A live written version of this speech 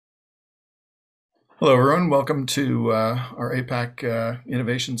Hello, everyone. Welcome to our APAC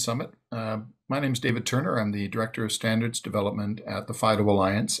Innovation Summit. My name is David Turner. I'm the Director of Standards Development at the FIDO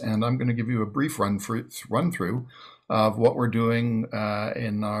Alliance, and I'm going to give you a brief run through of what we're doing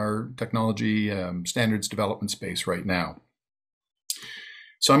in our technology standards development space right now.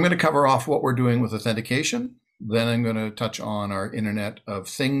 So I'm going to cover off what we're doing with authentication. Then I'm going to touch on our Internet of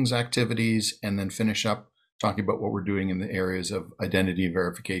Things activities, and then finish up talking about what we're doing in the areas of identity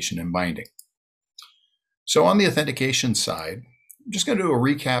verification and binding. So on the authentication side, I'm just going to do a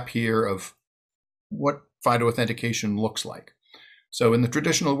recap here of what FIDO authentication looks like. So in the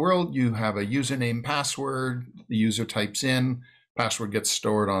traditional world, you have a username, password, the user types in, password gets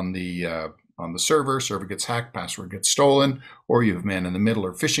stored on the server gets hacked, password gets stolen, or you have man in the middle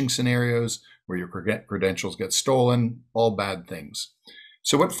or phishing scenarios where your credentials get stolen, all bad things.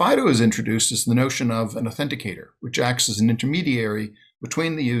 So what FIDO has introduced is the notion of an authenticator, which acts as an intermediary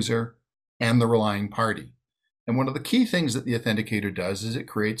between the user and the relying party. And one of the key things that the authenticator does is it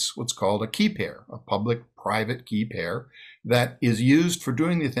creates what's called a key pair, a public-private key pair that is used for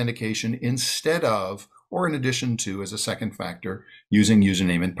doing the authentication instead of, or in addition to, as a second factor, using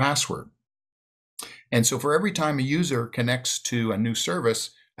username and password. And so for every time a user connects to a new service,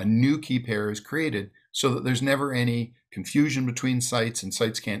 a new key pair is created so that there's never any confusion between sites and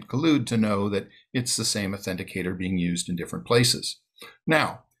sites can't collude to know that it's the same authenticator being used in different places.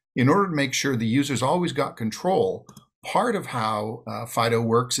 Now, in order to make sure the user's always got control, part of how FIDO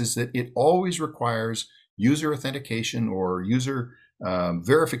works is that it always requires user authentication or user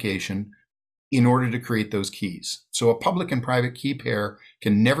verification in order to create those keys. So a public and private key pair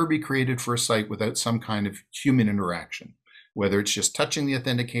can never be created for a site without some kind of human interaction. Whether it's just touching the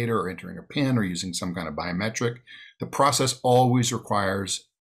authenticator or entering a PIN or using some kind of biometric, the process always requires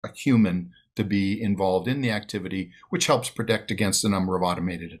a human to be involved in the activity, which helps protect against a number of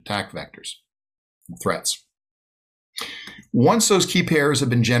automated attack vectors, threats. Once those key pairs have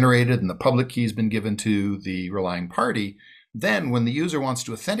been generated and the public key has been given to the relying party, then when the user wants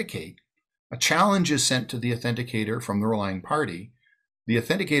to authenticate, a challenge is sent to the authenticator from the relying party. The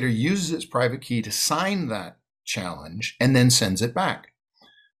authenticator uses its private key to sign that challenge and then sends it back.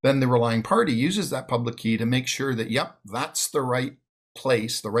 Then the relying party uses that public key to make sure that, yep, that's the right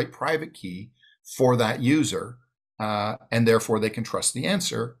place, the right private key for that user, and therefore they can trust the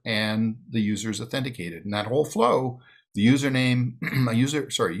answer and the user's authenticated. And that whole flow, the username,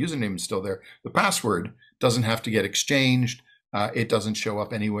 username is still there. The password doesn't have to get exchanged. It doesn't show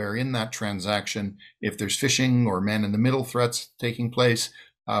up anywhere in that transaction. If there's phishing or man-in-the-middle threats taking place,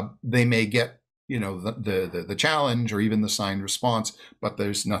 they may get the challenge or even the signed response, but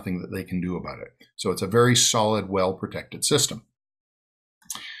there's nothing that they can do about it. So it's a very solid, well-protected system.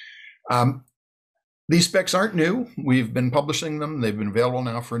 These specs aren't new. We've been publishing them. They've been available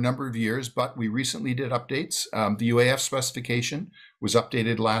now for a number of years, but we recently did updates. The UAF specification was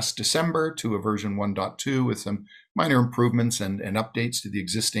updated last December to a version 1.2 with some minor improvements and updates to the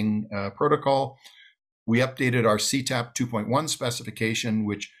existing protocol. We updated our CTAP 2.1 specification,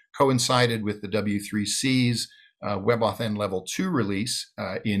 which coincided with the W3C's WebAuthn Level 2 release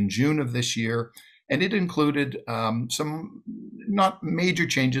in June of this year. And it included some not major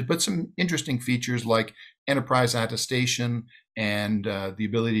changes, but some interesting features like enterprise attestation and the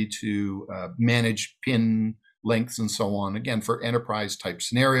ability to manage PIN lengths and so on, again, for enterprise type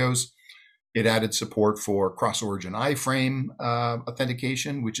scenarios. It added support for cross-origin iframe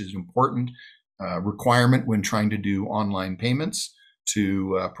authentication, which is an important requirement when trying to do online payments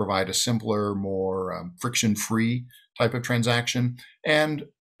to provide a simpler, more friction-free type of transaction. And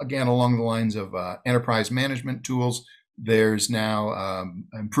again, along the lines of enterprise management tools, there's now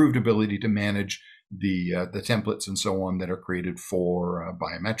improved ability to manage the templates and so on that are created for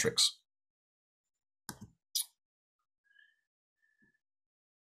biometrics.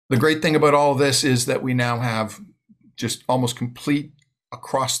 The great thing about all of this is that we now have just almost complete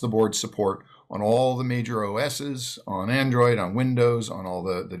across-the-board support on all the major OSs, on Android, on Windows, on all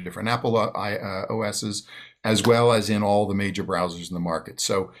the different Apple OSs, as well as in all the major browsers in the market.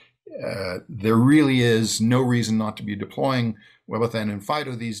 So there really is no reason not to be deploying WebAuthn and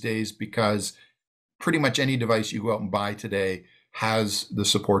FIDO these days, because pretty much any device you go out and buy today has the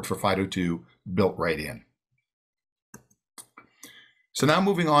support for FIDO2 built right in. So now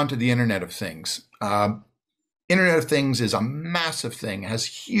moving on to the Internet of Things. Internet of Things is a massive thing, has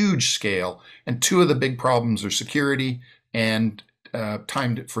huge scale, and two of the big problems are security and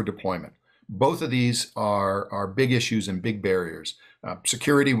time for deployment. Both of these are big issues and big barriers.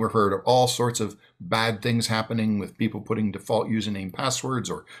 Security, we've heard of all sorts of bad things happening with people putting default username passwords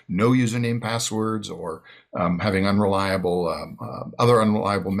or no username passwords, or having other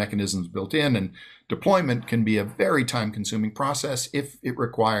unreliable mechanisms built in. And deployment can be a very time-consuming process if it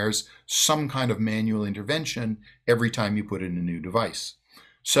requires some kind of manual intervention every time you put in a new device.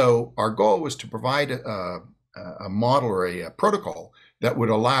 So our goal was to provide a model or a protocol that would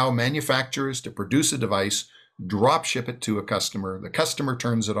allow manufacturers to produce a device, drop ship it to a customer, the customer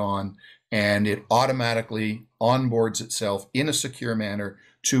turns it on, and it automatically onboards itself in a secure manner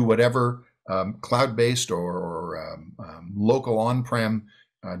to whatever cloud-based or local on-prem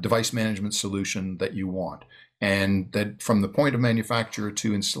device management solution that you want. And that from the point of manufacture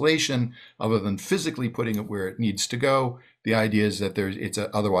to installation, other than physically putting it where it needs to go, the idea is that it's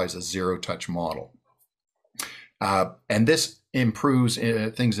otherwise a zero-touch model. And this improves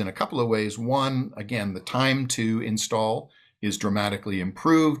things in a couple of ways. One, again, the time to install is dramatically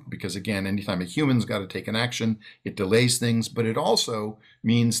improved because, again, anytime a human's got to take an action, it delays things, but it also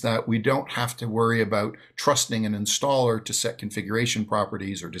means that we don't have to worry about trusting an installer to set configuration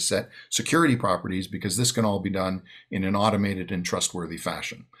properties or to set security properties, because this can all be done in an automated and trustworthy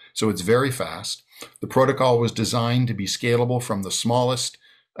fashion. So it's very fast. The protocol was designed to be scalable from the smallest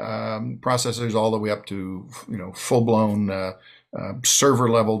processors all the way up to full-blown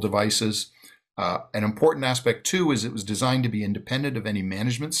server-level devices. An important aspect too is it was designed to be independent of any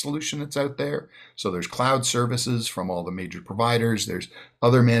management solution that's out there. So there's cloud services from all the major providers. There's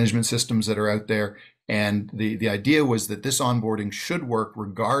other management systems that are out there. And the idea was that this onboarding should work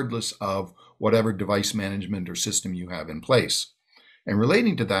regardless of whatever device management or system you have in place. And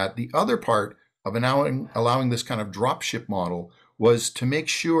relating to that, the other part of allowing this kind of drop ship model was to make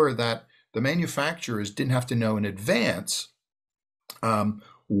sure that the manufacturers didn't have to know in advance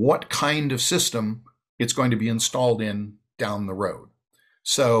what kind of system it's going to be installed in down the road.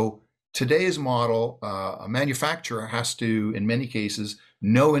 So today's model, a manufacturer has to, in many cases,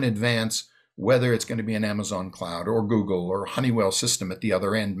 know in advance whether it's going to be an Amazon cloud or Google or Honeywell system at the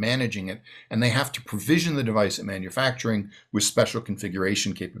other end managing it, and they have to provision the device at manufacturing with special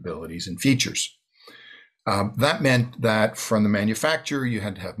configuration capabilities and features. That meant that from the manufacturer, you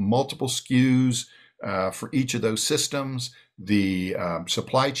had to have multiple SKUs for each of those systems. The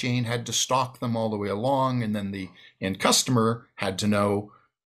supply chain had to stock them all the way along, and then the end customer had to know,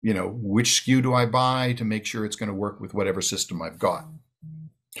 which SKU do I buy to make sure it's going to work with whatever system I've got.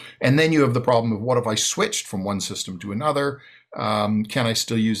 And then you have the problem of, what if I switched from one system to another? Can I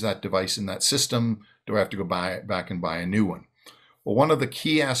still use that device in that system? Do I have to go back and buy a new one? Well, one of the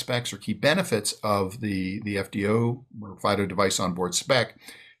key aspects or key benefits of the FDO, or FIDO device onboard spec,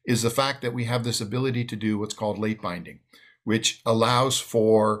 is the fact that we have this ability to do what's called late binding, which allows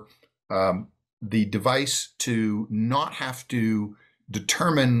for the device to not have to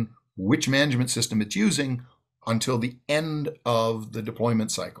determine which management system it's using until the end of the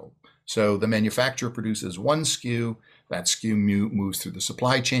deployment cycle. So the manufacturer produces one SKU, that SKU moves through the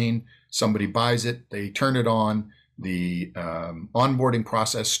supply chain, somebody buys it, they turn it on, the onboarding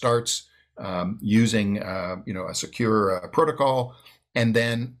process starts using a secure protocol. And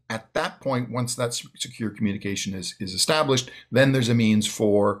then at that point, once that secure communication is established, then there's a means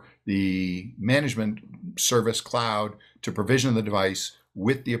for the management service cloud to provision the device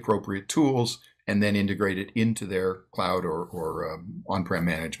with the appropriate tools and then integrate it into their cloud or on-prem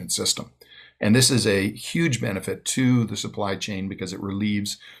management system. And this is a huge benefit to the supply chain because it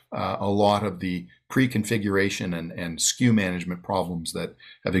relieves a lot of the pre-configuration and SKU management problems that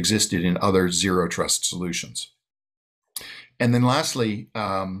have existed in other zero trust solutions. And then lastly,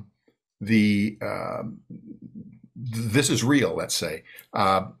 this is real, let's say.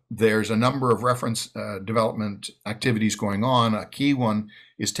 There's a number of reference development activities going on. A key one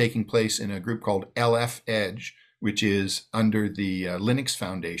is taking place in a group called LF Edge, which is under the Linux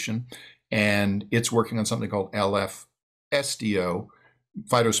Foundation, and it's working on something called LF SDO.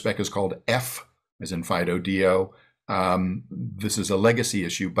 FIDO spec is called F, as in FIDO DO. This is a legacy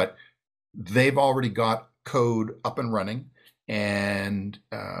issue, but they've already got code up and running, and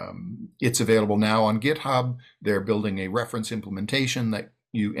it's available now on GitHub. They're building a reference implementation that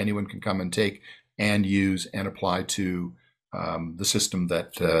anyone can come and take and use and apply to the system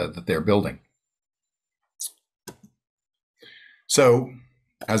that they're building. So,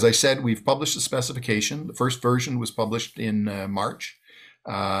 as I said, we've published the specification. The first version was published in March.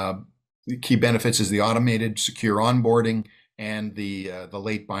 The key benefits is the automated secure onboarding and the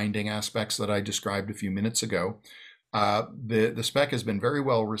late binding aspects that I described a few minutes ago. The spec has been very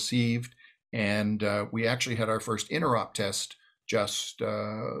well received, and we actually had our first interop test just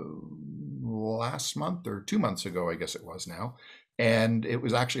last month or 2 months ago, I guess it was now. And it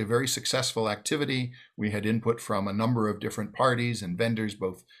was actually a very successful activity. We had input from a number of different parties and vendors,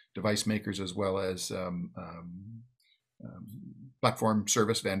 both device makers as well as platform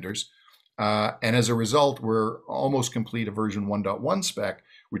service vendors. And as a result, we're almost complete a version 1.1 spec,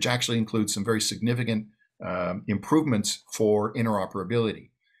 which actually includes some very significant improvements for interoperability.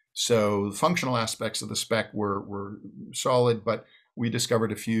 So the functional aspects of the spec were solid, but we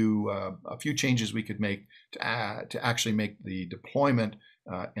discovered a few changes we could make to actually make the deployment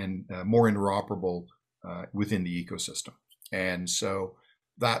and more interoperable within the ecosystem. And so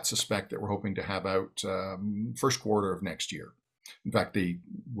that's a spec that we're hoping to have out first quarter of next year. In fact,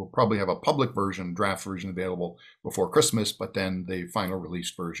 we'll probably have a public version, draft version available before Christmas, but then the final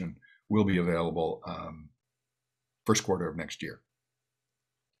released version will be available first quarter of next year.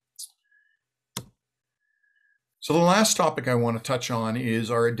 So the last topic I want to touch on is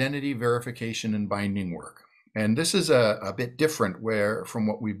our identity verification and binding work. And this is a bit different from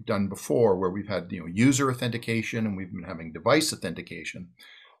what we've done before, where we've had user authentication and we've been having device authentication.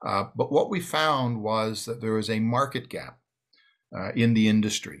 But what we found was that there was a market gap in the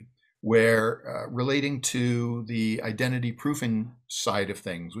industry where relating to the identity proofing side of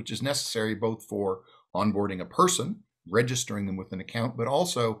things, which is necessary both for onboarding a person, registering them with an account, but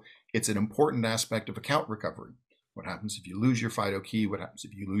also it's an important aspect of account recovery. What happens if you lose your FIDO key? What happens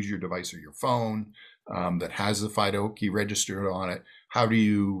if you lose your device or your phone that has the FIDO key registered on it? How do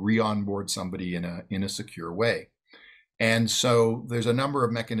you re-onboard somebody in a secure way? And so there's a number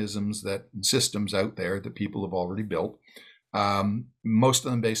of mechanisms and systems out there that people have already built. Most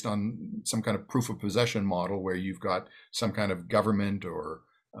of them based on some kind of proof of possession model where you've got some kind of government or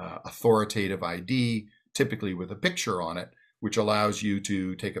authoritative ID, typically with a picture on it, which allows you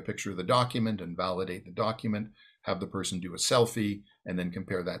to take a picture of the document and validate the document, have the person do a selfie, and then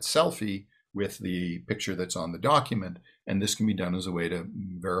compare that selfie with the picture that's on the document. And this can be done as a way to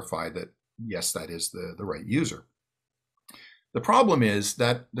verify that, yes, that is the right user. The problem is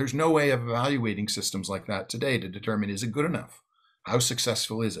that there's no way of evaluating systems like that today to determine, is it good enough? How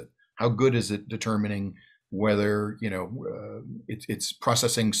successful is it? How good is it determining whether it's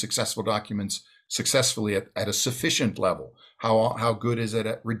processing successful documents successfully at a sufficient level? How good is it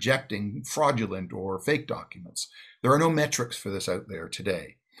at rejecting fraudulent or fake documents? There are no metrics for this out there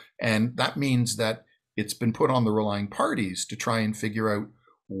today. And that means that it's been put on the relying parties to try and figure out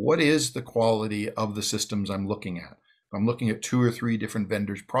what is the quality of the systems I'm looking at. If I'm looking at 2 or 3 different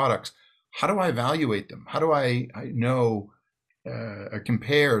vendors' products, how do I evaluate them? How do I know or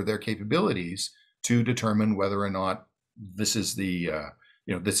compare their capabilities to determine whether or not this is the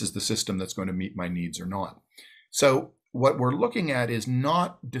system that's going to meet my needs or not? So what we're looking at is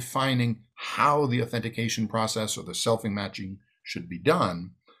not defining how the authentication process or the selfing matching should be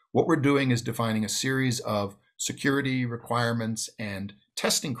done. What we're doing is defining a series of security requirements and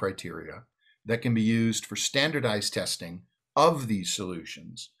testing criteria that can be used for standardized testing of these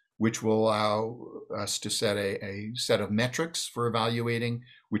solutions, which will allow us to set a set of metrics for evaluating,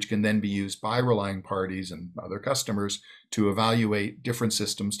 which can then be used by relying parties and other customers to evaluate different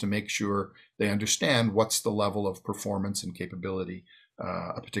systems to make sure they understand what's the level of performance and capability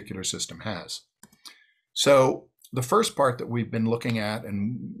a particular system has. So the first part that we've been looking at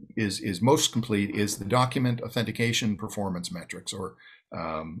and is most complete is the document authentication performance metrics or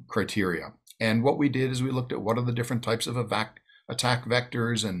criteria. And what we did is we looked at what are the different types of attack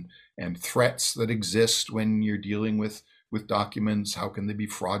vectors and threats that exist when you're dealing with documents. How can they be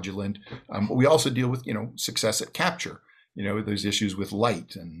fraudulent? But we also deal with success at capture. There's issues with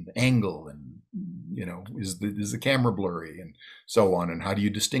light and angle and is the camera blurry and so on. And how do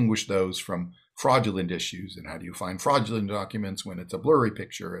you distinguish those from fraudulent issues? And how do you find fraudulent documents when it's a blurry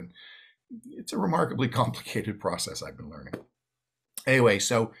picture? And it's a remarkably complicated process, I've been learning. Anyway,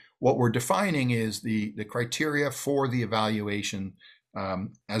 so what we're defining is the criteria for the evaluation,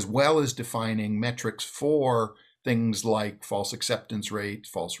 as well as defining metrics for things like false acceptance rate,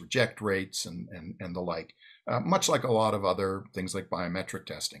 false reject rates, and the like, much like a lot of other things like biometric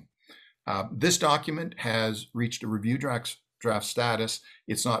testing. This document has reached a review draft status.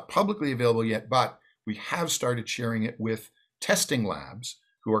 It's not publicly available yet, but we have started sharing it with testing labs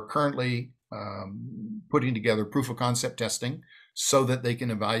who are currently putting together proof of concept testing so that they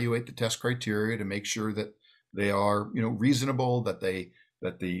can evaluate the test criteria to make sure that they are reasonable, that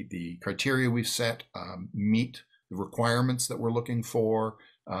the criteria we've set meet the requirements that we're looking for,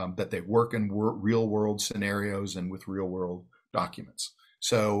 that they work in real world scenarios and with real world documents.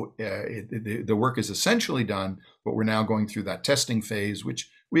 So the work is essentially done, but we're now going through that testing phase,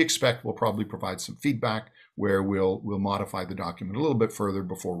 which we expect will probably provide some feedback where we'll modify the document a little bit further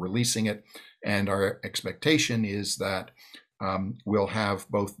before releasing it. And our expectation is that we'll have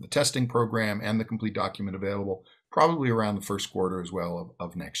both the testing program and the complete document available probably around the first quarter as well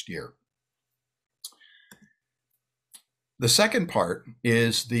of next year. The second part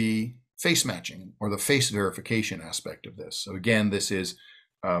is the face matching or the face verification aspect of this. So again, this is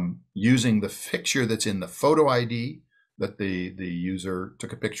using the picture that's in the photo ID that the user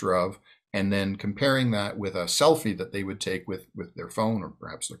took a picture of, and then comparing that with a selfie that they would take with their phone or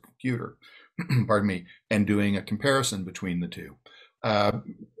perhaps their computer, pardon me, and doing a comparison between the two. A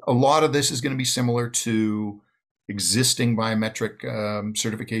lot of this is going to be similar to existing biometric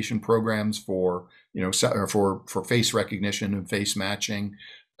certification programs for for face recognition and face matching.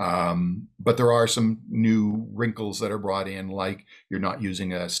 But there are some new wrinkles that are brought in, like you're not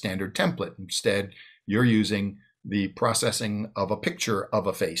using a standard template. Instead, you're using the processing of a picture of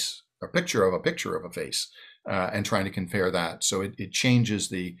a face, a picture of a picture of a face, and trying to compare that. So it changes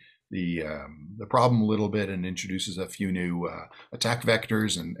the problem a little bit and introduces a few new attack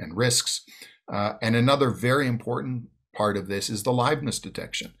vectors and risks. And another very important part of this is the liveness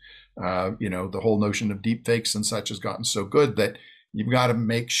detection. The whole notion of deep fakes and such has gotten so good that you've got to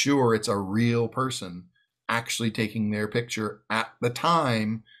make sure it's a real person actually taking their picture at the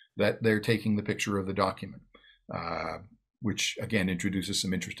time that they're taking the picture of the document, which again introduces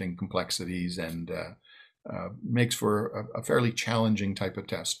some interesting complexities and makes for a fairly challenging type of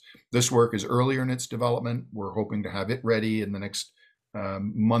test. This work is earlier in its development. We're hoping to have it ready in the next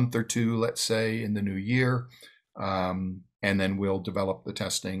month or two, let's say, in the new year. And then we'll develop the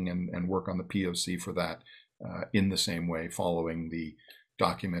testing and work on the POC for that in the same way, following the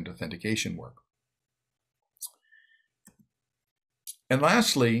document authentication work. And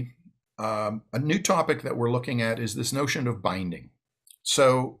lastly, a new topic that we're looking at is this notion of binding.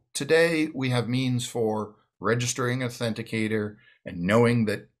 So today we have means for registering an authenticator and knowing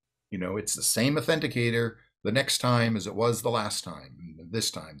that it's the same authenticator the next time as it was the last time, and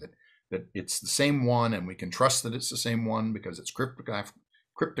this time that it's the same one, and we can trust that it's the same one because it's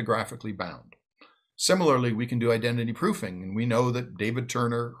cryptographically bound. Similarly, we can do identity proofing, and we know that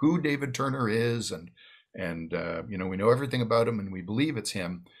who David Turner is, and we know everything about him, and we believe it's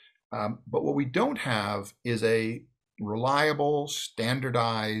him. But what we don't have is a reliable,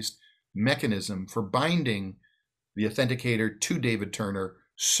 standardized mechanism for binding the authenticator to David Turner,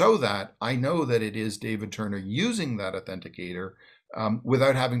 so that I know that it is David Turner using that authenticator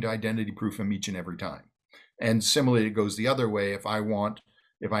without having to identity proof him each and every time. And similarly, it goes the other way. If I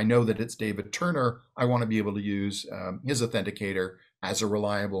know that it's David Turner, I want to be able to use his authenticator as a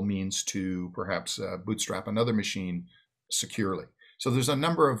reliable means to perhaps bootstrap another machine securely. So there's a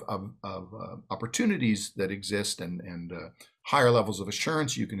number of opportunities that exist and higher levels of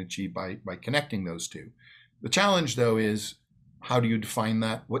assurance you can achieve by connecting those two. The challenge, though, is how do you define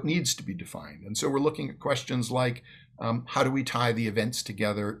that? What needs to be defined? And so we're looking at questions like, how do we tie the events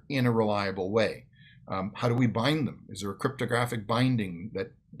together in a reliable way? How do we bind them? Is there a cryptographic binding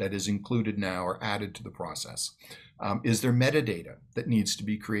that is included now or added to the process? Is there metadata that needs to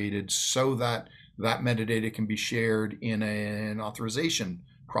be created so that metadata can be shared in an authorization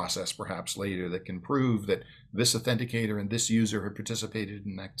process perhaps later that can prove that this authenticator and this user have participated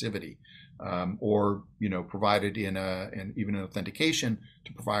in activity, or provided in even an authentication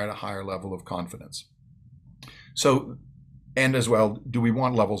to provide a higher level of confidence. So, and as well, do we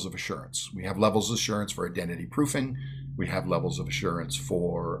want levels of assurance? We have levels of assurance for identity proofing. We have levels of assurance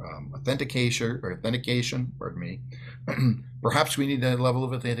for authentication, pardon me. Perhaps we need a level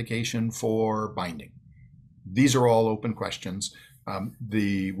of authentication for binding. These are all open questions.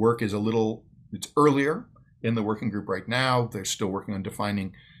 The work is it's earlier in the working group right now. They're still working on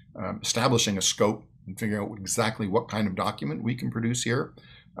defining, establishing a scope and figuring out exactly what kind of document we can produce here.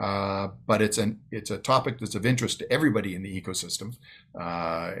 But it's a topic that's of interest to everybody in the ecosystem,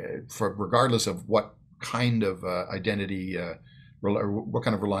 regardless of what kind of identity, or what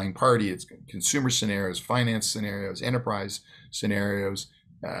kind of relying party. It's consumer scenarios, finance scenarios, enterprise scenarios.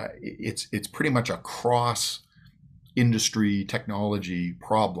 It's pretty much a cross industry technology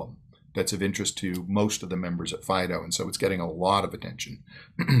problem that's of interest to most of the members at FIDO, and so it's getting a lot of attention,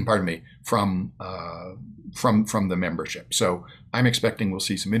 pardon me, from the membership. So I'm expecting we'll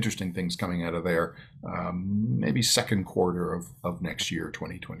see some interesting things coming out of there, maybe second quarter of next year,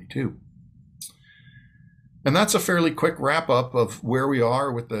 2022. And that's a fairly quick wrap up of where we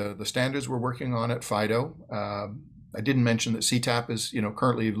are with the standards we're working on at FIDO. I didn't mention that CTAP is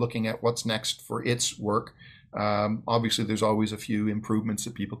currently looking at what's next for its work. Obviously, there's always a few improvements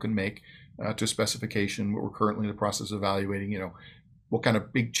that people can make to specification. We're currently in the process of evaluating, what kind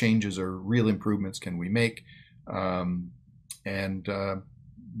of big changes or real improvements can we make.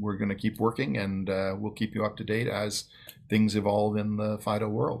 we're going to keep working, and we'll keep you up to date as things evolve in the FIDO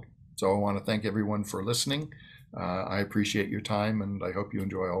world. So I want to thank everyone for listening. I appreciate your time, and I hope you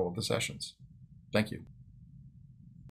enjoy all of the sessions. Thank you.